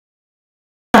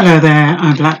Hello there,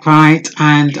 I'm Blackbright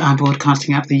and I'm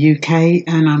broadcasting out of the UK,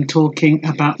 and I'm talking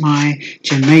about my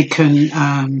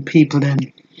Jamaican people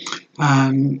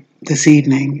this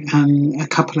evening. A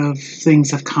couple of things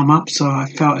have come up, so I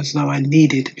felt as though I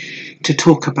needed to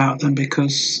talk about them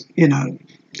because, you know,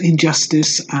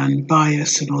 injustice and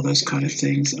bias and all those kind of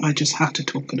things. I just have to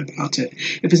talk about it.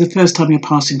 If it's the first time you're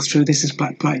passing through, this is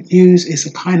Blackbright News. It's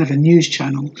a kind of a news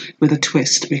channel with a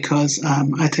twist because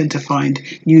I tend to find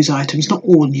news items, not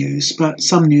all news, but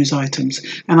some news items,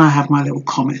 and I have my little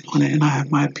comment on it and I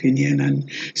have my opinion and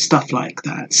stuff like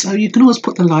that. So you can always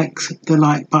put the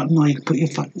like button, or you can put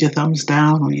your thumbs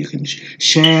down, or you can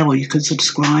share, or you can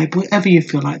subscribe, whatever you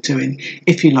feel like doing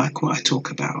if you like what I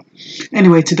talk about.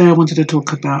 Anyway, today I wanted to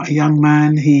talk about a young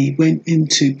man. He went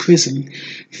into prison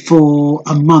for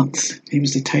a month. He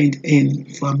was detained in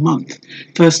for a month.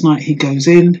 First night he goes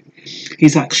in,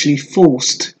 he's actually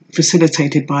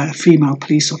facilitated by a female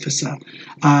police officer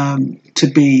to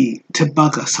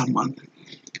bugger someone,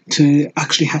 to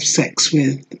actually have sex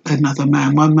with another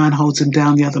man. One man holds him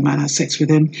down, the other man has sex with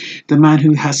him. The man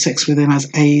who has sex with him has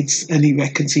AIDS, and he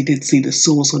reckons he did see the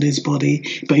sores on his body,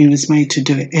 but he was made to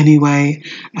do it anyway.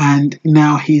 And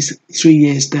now he's 3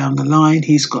 years down the line,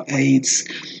 he's got AIDS,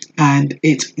 and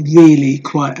it's really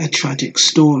quite a tragic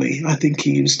story. I think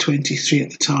he was 23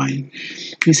 at the time.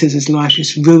 He says his life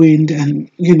is ruined,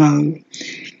 and, you know,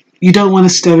 you don't want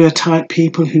to stereotype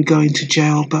people who go into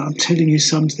jail, but I'm telling you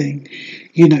something,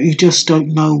 you know, you just don't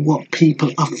know what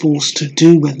people are forced to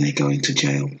do when they go into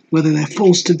jail, whether they're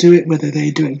forced to do it, whether they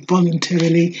do it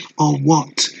voluntarily or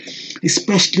what,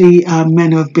 especially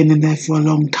men who have been in there for a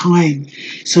long time.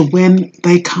 So when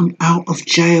they come out of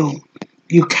jail,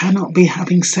 you cannot be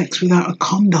having sex without a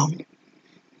condom.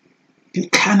 You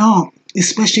cannot.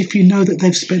 Especially if you know that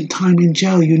they've spent time in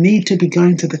jail. You need to be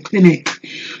going to the clinic,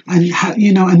 and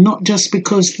and not just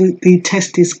because the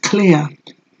test is clear.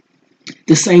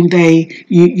 The same day,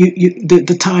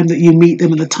 the time that you meet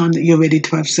them and the time that you're ready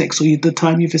to have sex, or the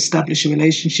time you've established a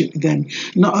relationship with them.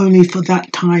 Not only for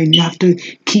that time, you have to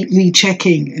keep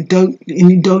rechecking.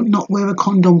 You don't not wear a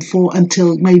condom for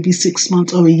until maybe 6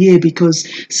 months or a year, because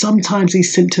sometimes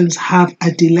these symptoms have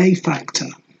a delay factor.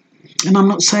 And I'm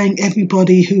not saying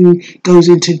everybody who goes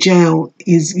into jail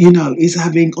is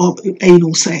having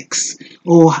anal sex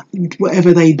or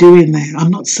whatever they do in there.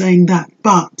 I'm not saying that,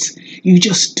 but you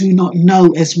just do not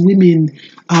know as women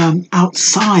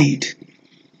outside,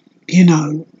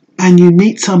 and you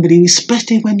meet somebody,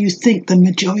 especially when you think the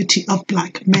majority of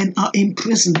black men are in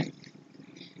prison.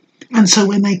 And so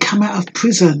when they come out of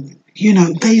prison,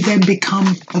 they then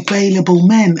become available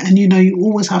men. And, you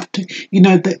always have to,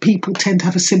 that people tend to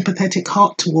have a sympathetic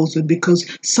heart towards them, because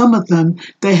some of them,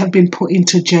 they have been put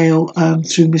into jail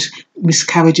through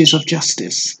miscarriages of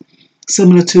justice.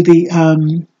 Similar to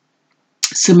the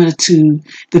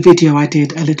video I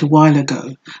did a little while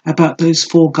ago about those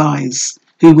 4 guys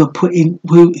who were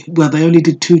they only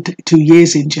did two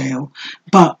years in jail,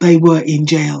 but they were in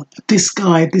jail. This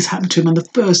happened to him on the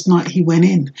first night he went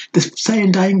in. The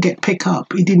same day he didn't get picked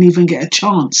up. He didn't even get a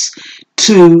chance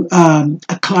to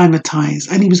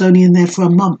acclimatise, and he was only in there for a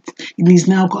month, and he's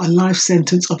now got a life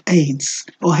sentence of AIDS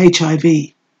or HIV.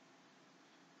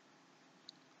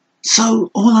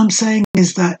 So all I'm saying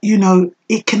is that,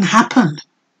 it can happen.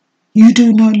 You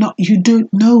do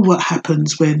know what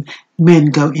happens when men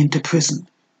go into prison.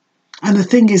 And the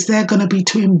thing is, they're going to be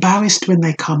too embarrassed when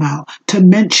they come out to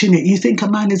mention it. You think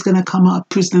a man is going to come out of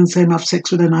prison and say, have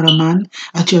sex with another man,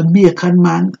 a Jamaican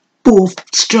man, both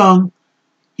strong?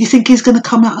 You think he's going to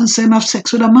come out and say, have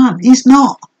sex with a man? He's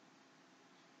not.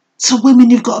 So women,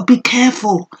 you've got to be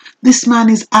careful. This man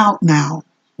is out now.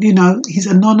 He's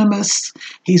anonymous,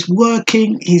 he's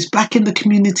working, he's back in the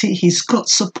community, he's got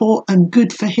support, and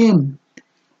good for him.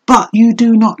 But you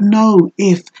do not know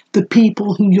if the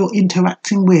people who you're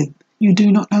interacting with, you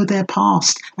do not know their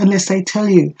past unless they tell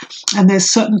you. And there's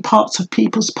certain parts of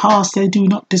people's past they do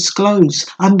not disclose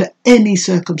under any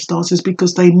circumstances,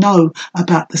 because they know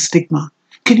about the stigma.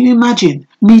 Can you imagine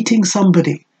meeting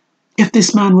somebody, if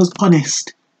this man was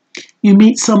honest? You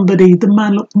meet somebody, the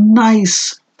man looked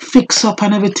nice, fix up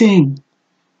and everything,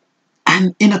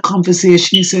 and in a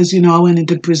conversation he says, I went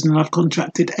into prison and I've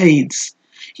contracted AIDS.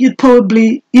 You'd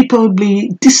probably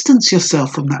distance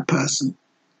yourself from that person.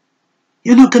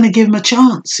 You're not going to give him a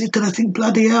chance. You're going to think,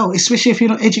 bloody hell, especially if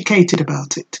you're not educated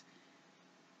about it.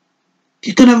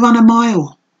 You're going to run a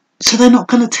mile. So they're not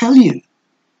going to tell you.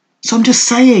 So I'm just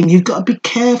saying, you've got to be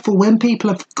careful when people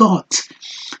have got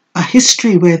a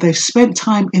history where they've spent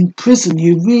time in prison.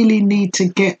 You really need to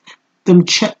get them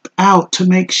checked out to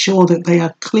make sure that they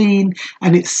are clean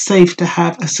and it's safe to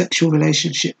have a sexual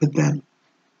relationship with them.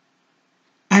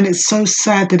 And it's so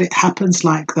sad that it happens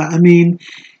like that. I mean,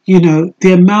 you know,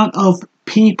 the amount of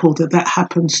people that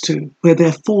happens to, where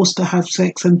they're forced to have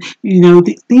sex, and you know,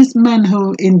 these men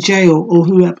who are in jail or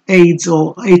who have AIDS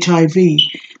or HIV,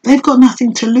 they've got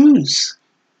nothing to lose.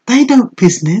 They don't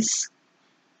business.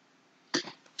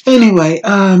 Anyway,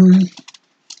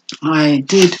 I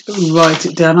did write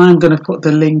it down. I'm going to put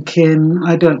the link in.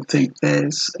 I don't think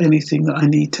there's anything that I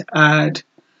need to add.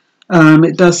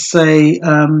 It does say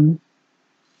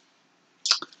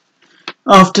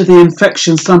after the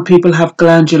infection, some people have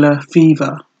glandular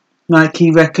fever. Like he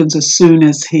reckons as soon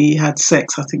as he had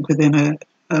sex, I think within I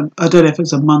don't know if it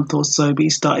was a month or so, but he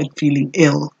started feeling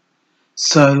ill.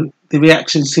 So the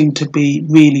reaction seemed to be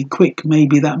really quick.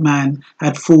 Maybe that man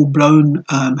had full-blown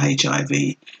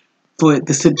HIV for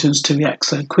the symptoms to react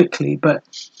so quickly. But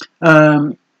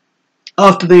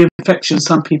after the infection,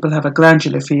 some people have a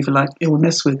glandular fever-like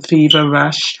illness with fever,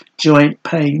 rash, joint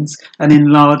pains, and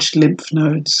enlarged lymph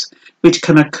nodes, which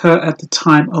can occur at the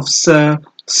time of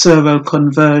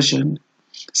seroconversion.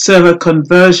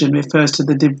 Seroconversion refers to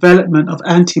the development of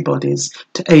antibodies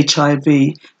to HIV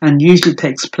and usually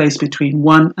takes place between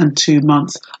 1 and 2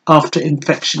 months after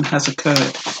infection has occurred.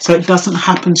 So it doesn't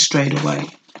happen straight away.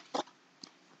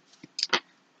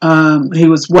 He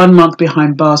was 1 month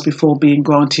behind bars before being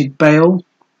granted bail.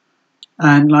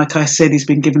 And like I said, he's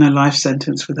been given a life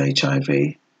sentence with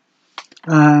HIV.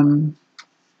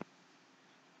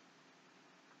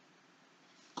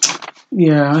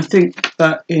 Yeah, I think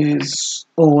that is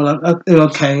all.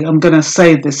 Okay, I'm going to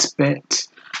say this bit.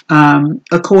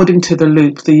 According to The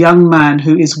Loop, the young man,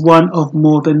 who is one of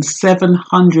more than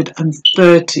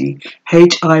 730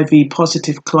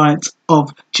 HIV-positive clients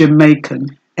of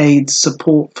Jamaican AIDS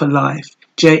Support for Life,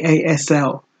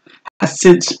 JASL, has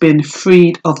since been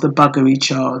freed of the buggery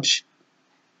charge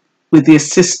with the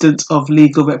assistance of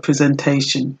legal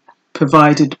representation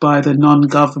provided by the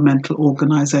non-governmental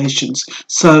organisations.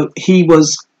 So he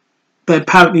was, but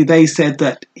apparently they said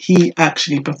that he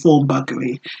actually performed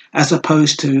buggery as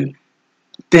opposed to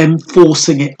them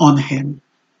forcing it on him.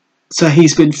 So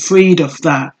he's been freed of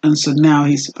that, and so now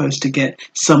he's supposed to get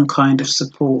some kind of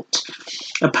support.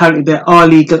 Apparently there are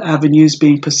legal avenues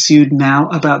being pursued now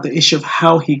about the issue of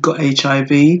how he got HIV.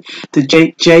 The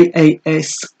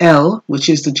JASL, which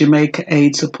is the Jamaica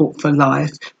AIDS Support for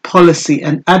Life Policy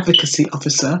and Advocacy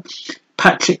Officer,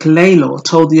 Patrick Laylor,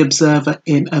 told The Observer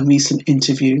in a recent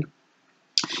interview.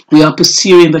 We are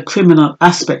pursuing the criminal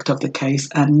aspect of the case,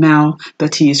 and now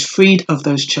that he is freed of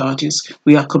those charges,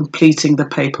 we are completing the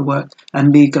paperwork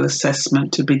and legal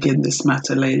assessment to begin this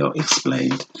matter, Laylor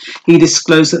explained. He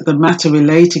disclosed that the matter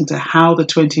relating to how the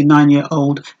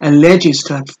 29-year-old alleges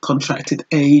to have contracted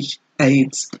HIV,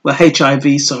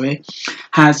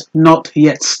 has not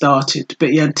yet started,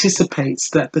 but he anticipates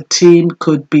that the team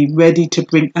could be ready to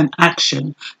bring an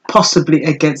action, possibly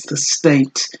against the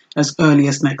state, as early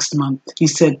as next month. He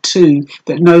said too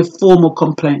that no formal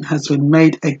complaint has been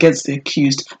made against the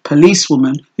accused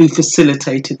policewoman who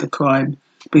facilitated the crime,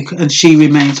 and she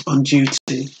remains on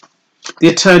duty. The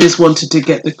attorneys wanted to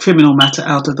get the criminal matter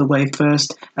out of the way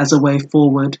first, as a way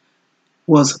forward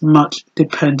was much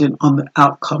dependent on the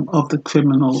outcome of the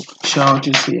criminal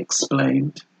charges, he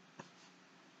explained.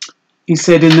 He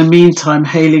said, in the meantime,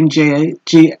 hailing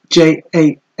JASL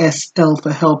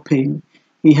for helping,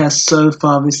 he has so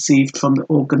far received from the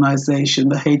organisation.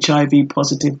 The HIV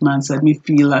positive man said, "Me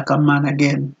feel like a man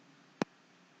again."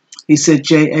 He said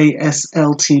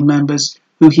JASL team members,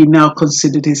 who he now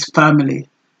considered his family,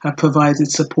 have provided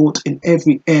support in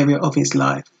every area of his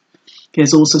life. He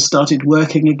has also started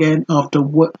working again after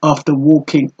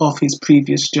walking off his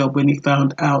previous job when he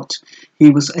found out he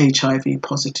was HIV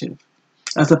positive.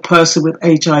 As a person with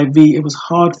HIV, it was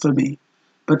hard for me,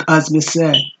 but as we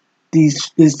said,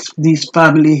 these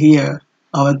family here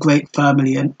are a great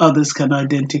family, and others can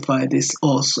identify this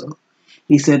also.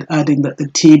 He said, adding that the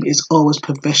team is always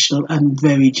professional and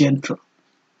very gentle.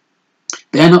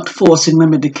 They're not forcing the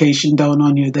medication down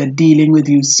on you. They're dealing with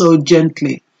you so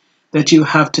gently that you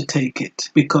have to take it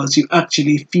because you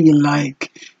actually feel like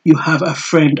you have a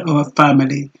friend or a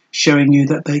family showing you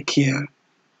that they care.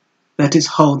 That is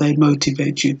how they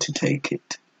motivate you to take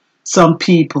it. Some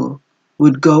people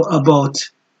would go about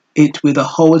it with a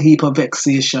whole heap of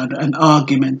vexation and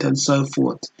argument and so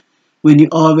forth when you're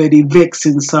already vexed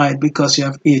inside because you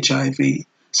have HIV.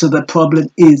 So the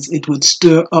problem is it would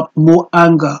stir up more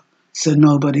anger, so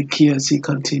nobody cares, he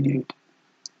continued.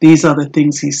 These are the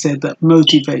things he said that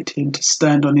motivate him to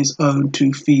stand on his own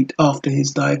 2 feet after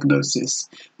his diagnosis.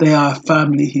 They are a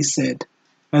family, he said,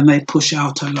 and they push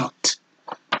out a lot.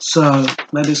 So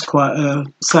that is quite a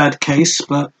sad case,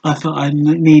 but I thought I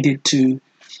needed to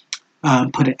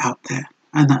put it out there.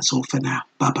 And that's all for now.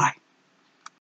 Bye-bye.